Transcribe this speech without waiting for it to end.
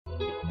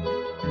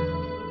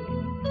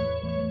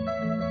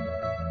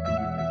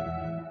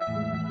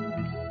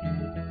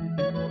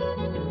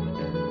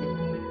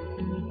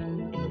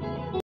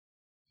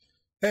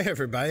Hey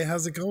everybody,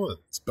 how's it going?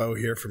 It's Bo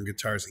here from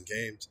Guitars and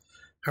Games.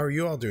 How are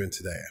you all doing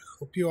today? I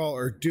hope you all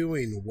are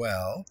doing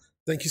well.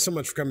 Thank you so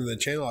much for coming to the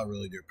channel. I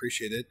really do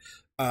appreciate it.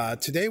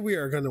 Today we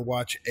are going to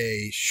watch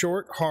a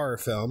short horror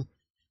film.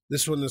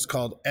 This one is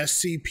called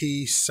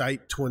SCP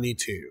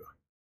Site-22.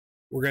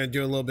 We're going to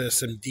do a little bit of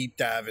some deep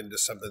dive into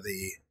some of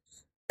the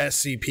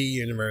SCP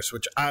universe,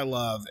 which I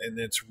love, and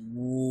it's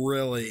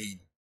really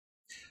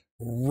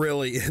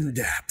in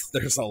depth.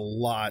 There's a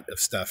lot of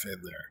stuff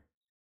in there.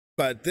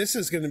 But this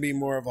is going to be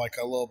more of like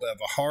a little bit of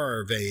a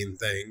horror vein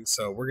thing,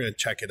 so we're going to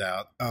check it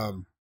out.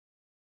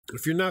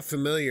 If you're not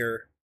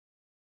familiar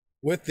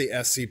with the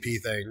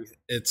SCP thing,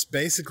 it's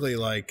basically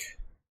like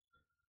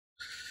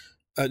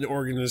an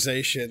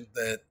organization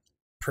that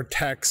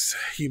protects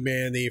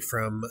humanity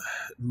from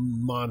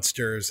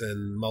monsters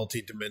and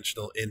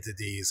multidimensional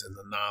entities and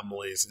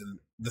anomalies. And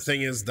the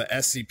thing is, the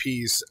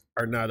SCPs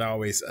are not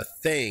always a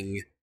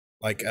thing,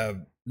 like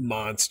a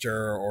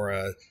monster or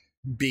a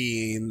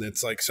being.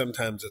 It's like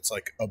sometimes it's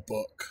like a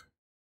book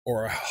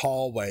or a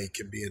hallway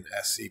can be an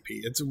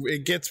SCP.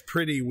 It gets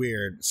pretty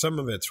weird. Some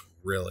of it's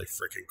really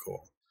freaking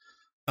cool.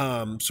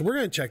 So we're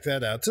gonna check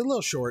that out. It's a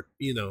little short,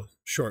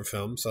 short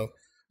film. So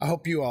I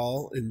hope you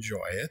all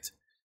enjoy it.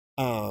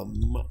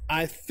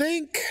 I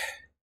think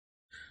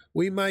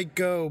we might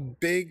go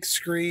big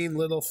screen,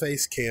 little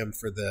face cam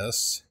for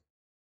this.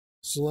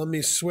 So let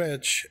me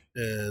switch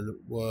and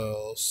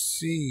we'll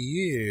see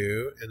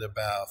you in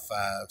about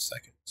 5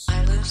 seconds.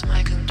 I lose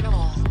my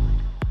control.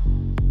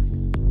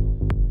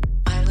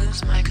 I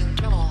lose my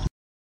control.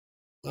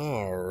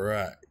 All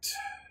right.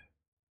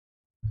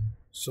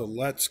 So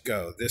let's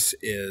go. This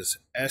is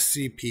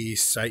SCP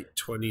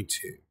Site-22.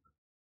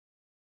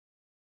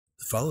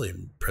 The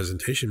following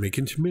presentation may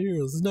contain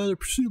materials is not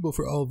suitable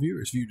for all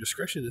viewers. Viewer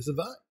discretion is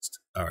advised.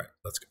 All right,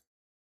 let's go.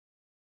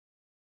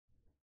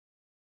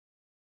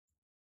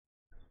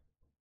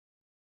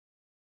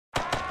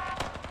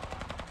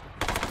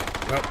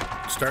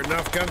 Well, starting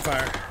off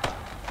gunfire.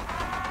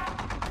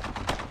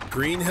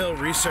 Green Hill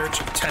Research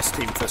and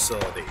Testing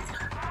Facility.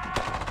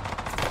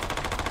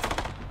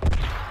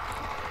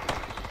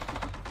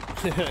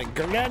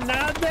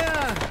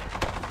 Granada!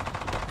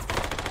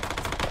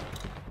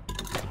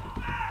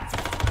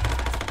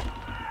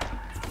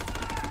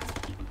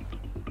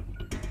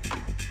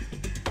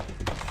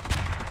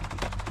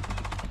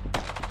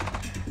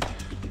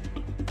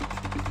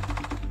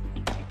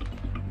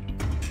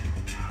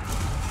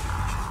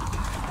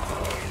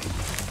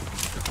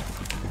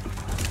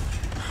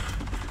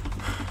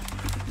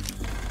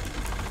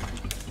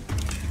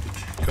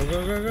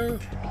 Go.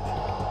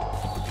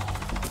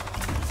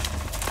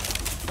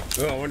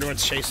 Oh, I wonder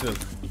what's chasing him.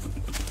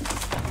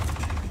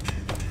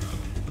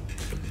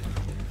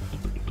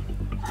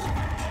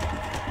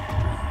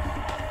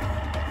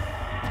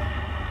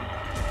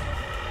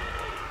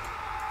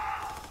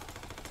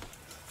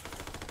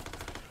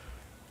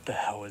 The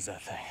hell is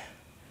that thing?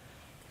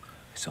 I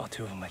saw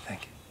two of them, I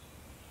think.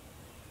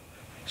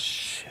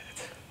 Shit.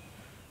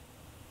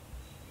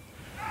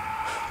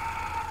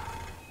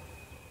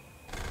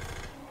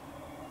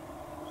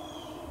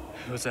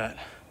 Who's that?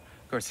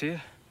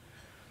 Garcia?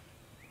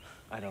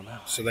 I don't know.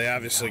 So they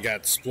obviously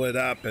got split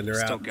up and they're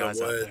Still out in guys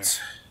the out woods.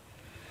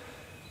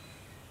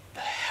 The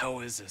hell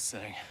is this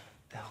thing?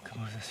 The hell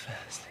can move this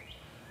fast?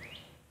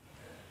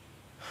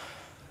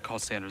 Call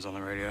Sanders on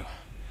the radio.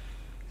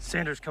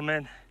 Sanders, come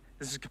in.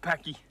 This is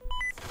Kopecki.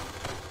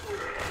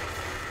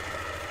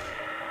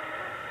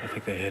 I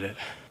think they hit it.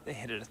 They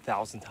hit it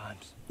 1,000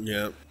 times.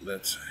 Yep,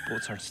 that's...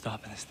 Bullets aren't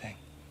stopping this thing.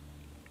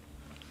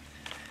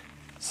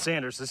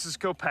 Sanders, this is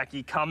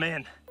Kopecki. Come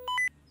in.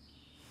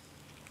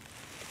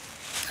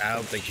 I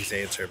don't think he's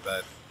answered,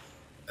 but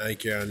I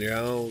think you're on your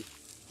own.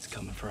 It's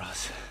coming for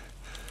us.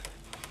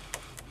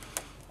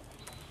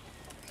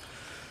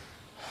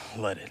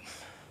 Let it.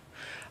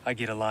 I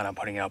get a line on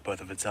putting out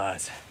both of its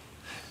eyes.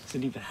 Does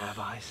it even have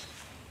eyes?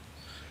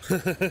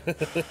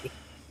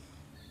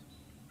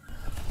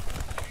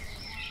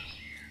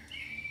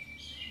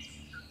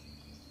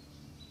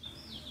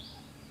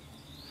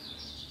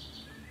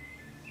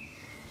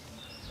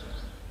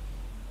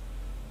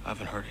 I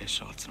haven't heard any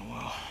shots in a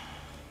while.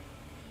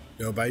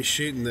 Nobody's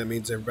shooting, that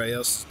means everybody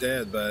else is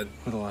dead, bud.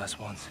 We're the last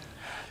ones.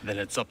 Then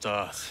it's up to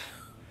us.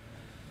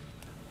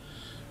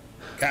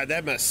 God,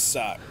 that must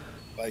suck.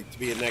 Like, to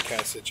be in that kind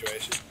of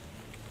situation.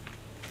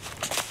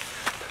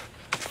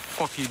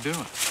 What are you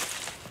doing?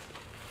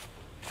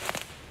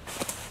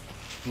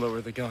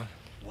 Lower the gun.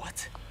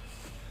 What?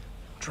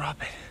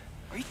 Drop it.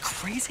 Are you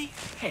crazy?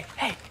 Hey,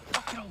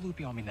 don't get all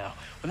loopy on me now.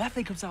 When that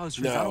thing comes out, I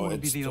don't No, want to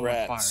be it's the only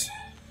one threats.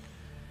 firing.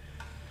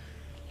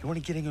 You want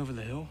it getting over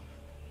the hill?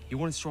 You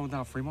want it strolling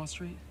down Fremont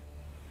Street?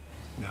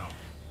 No.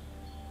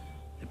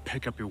 Then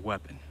pick up your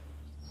weapon.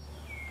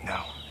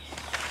 No.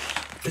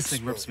 If this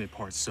thing rips me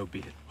apart, so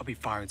be it. I'll be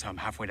firing until I'm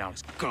halfway down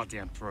his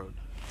goddamn throat.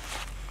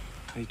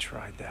 They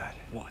tried that.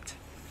 What?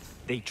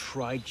 They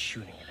tried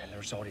shooting it, and the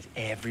result is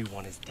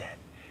everyone is dead.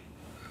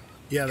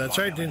 Yeah, that's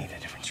Come on, right, man, dude. we need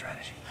a different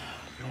strategy.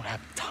 We don't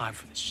have time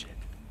for this shit.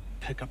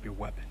 Pick up your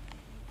weapon.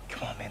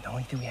 Come on, man. The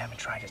only thing we haven't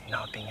tried is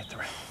not being a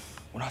threat.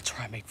 We're not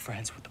trying to make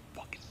friends with the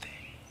fucking thing.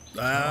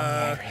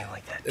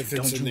 Like that. If Dude,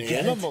 it's don't an you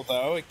get animal, it?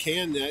 though, that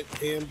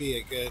can be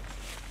a good.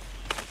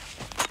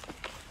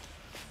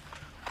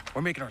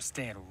 We're making our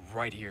stand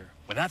right here.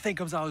 When that thing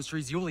comes out of the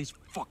trees, you'll leave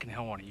fucking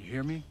hell on it. You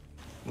hear me?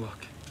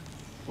 Look,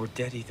 we're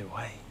dead either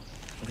way.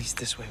 At least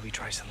this way we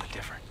try something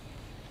different.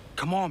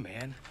 Come on,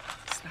 man.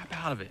 Snap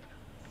out of it.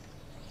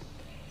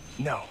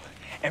 No.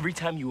 Every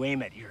time you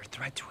aim at it, you're a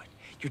threat to it.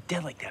 You're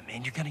dead like that,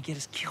 man. You're gonna get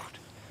us killed.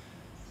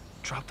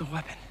 Drop the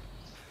weapon.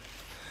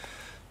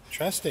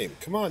 Trust him.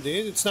 Come on,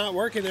 dude. It's not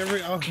working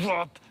every. Oh.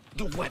 Drop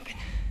the weapon.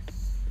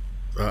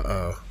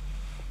 Uh-oh.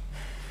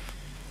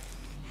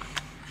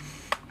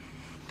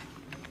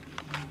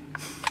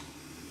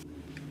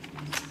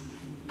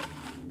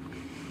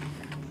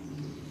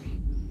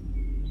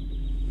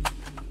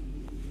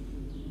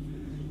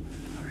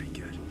 All right,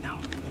 good. Now,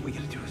 what we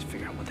gotta do is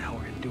figure out what the hell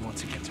we're gonna do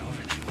once it gets over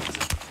there.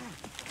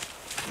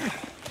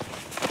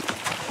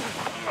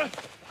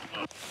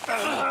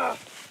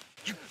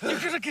 You're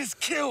gonna get us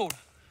killed.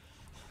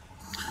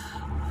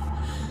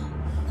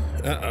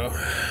 Uh-oh.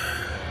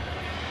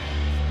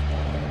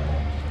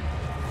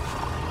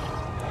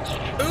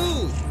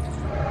 Ooh!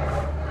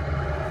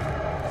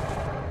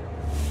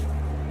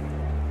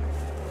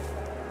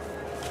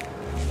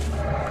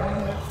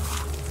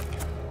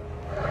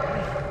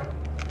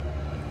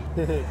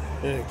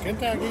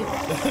 Kentucky.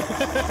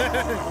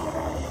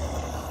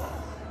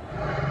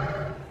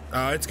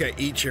 Oh, it's gonna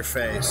eat your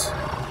face.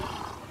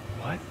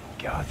 What?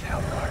 God, how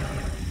are you?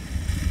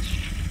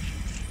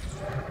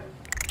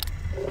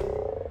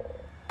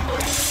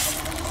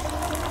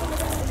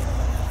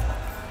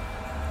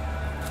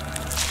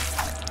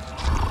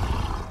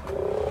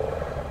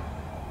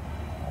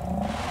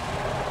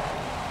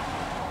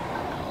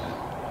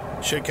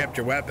 Should've kept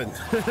your weapon.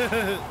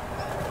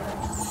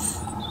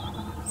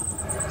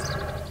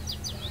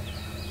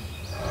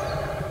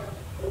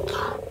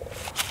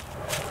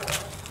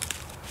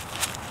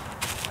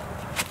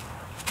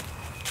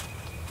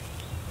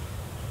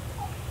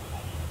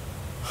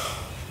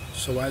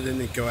 So why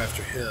didn't it go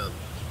after him?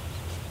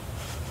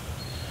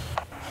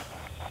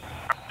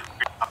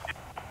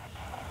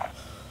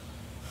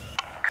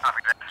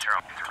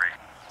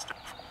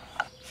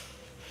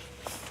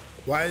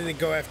 Why didn't it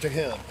go after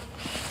him?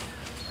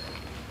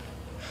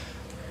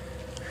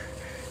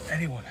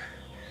 Anyone,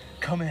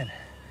 come in.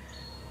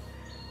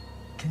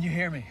 Can you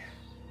hear me?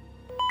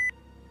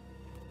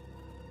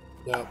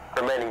 No.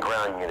 Remaining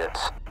ground units,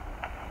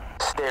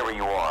 stay where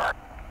you are.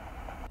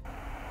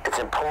 It's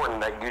important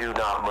that you do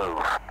not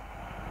move.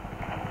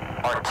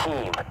 Our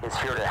team is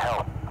here to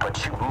help,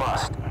 but you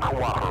must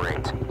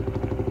cooperate.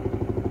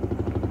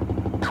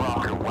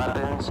 Drop your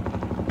weapons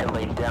and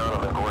lay down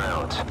on the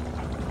ground.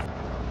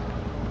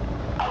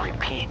 I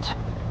repeat,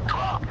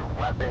 drop your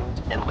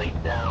weapons and lay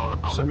down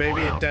on So the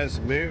maybe ground. it does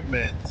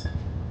movement.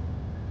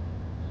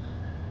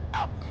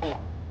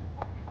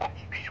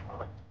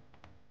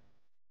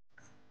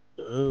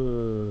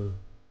 Ooh.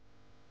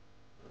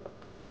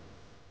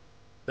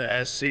 The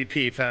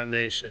SCP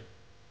Foundation.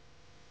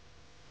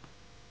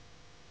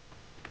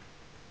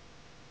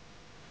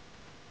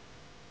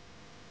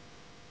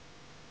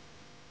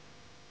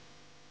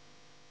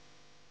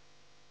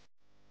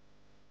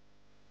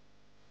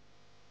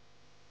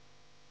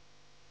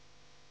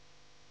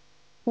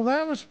 Well,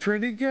 that was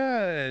pretty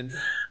good.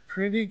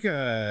 Pretty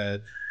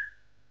good.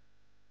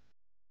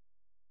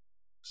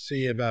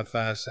 See you about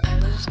 5 I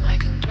seconds. lose my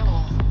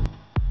control.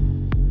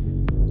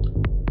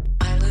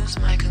 I lose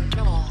my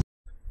control.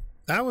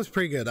 That was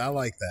pretty good. I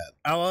like that.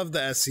 I love the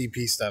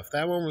SCP stuff.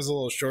 That one was a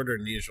little shorter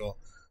than usual.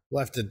 We'll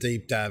have to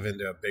deep dive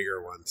into a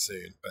bigger one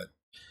soon, but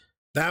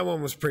that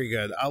one was pretty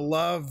good. I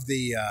love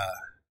the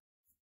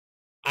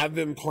I've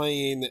been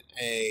playing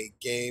a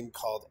game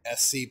called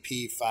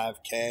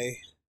SCP-5K,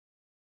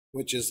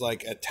 which is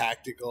like a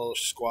tactical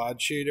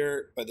squad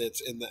shooter, but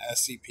it's in the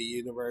SCP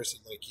universe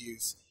and like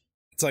it's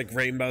like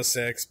Rainbow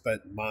Six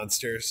but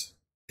monsters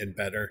and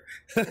better.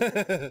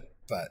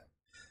 But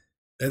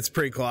it's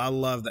pretty cool. I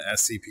love the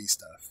SCP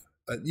stuff.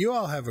 But you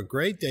all have a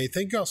great day.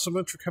 Thank you all so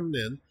much for coming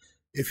in.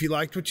 If you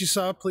liked what you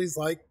saw, please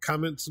like,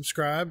 comment,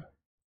 subscribe.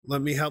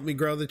 Let me help me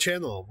grow the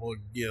channel. We'll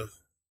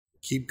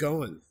keep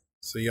going.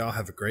 So y'all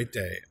have a great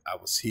day. I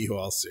will see you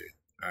all soon.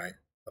 All right.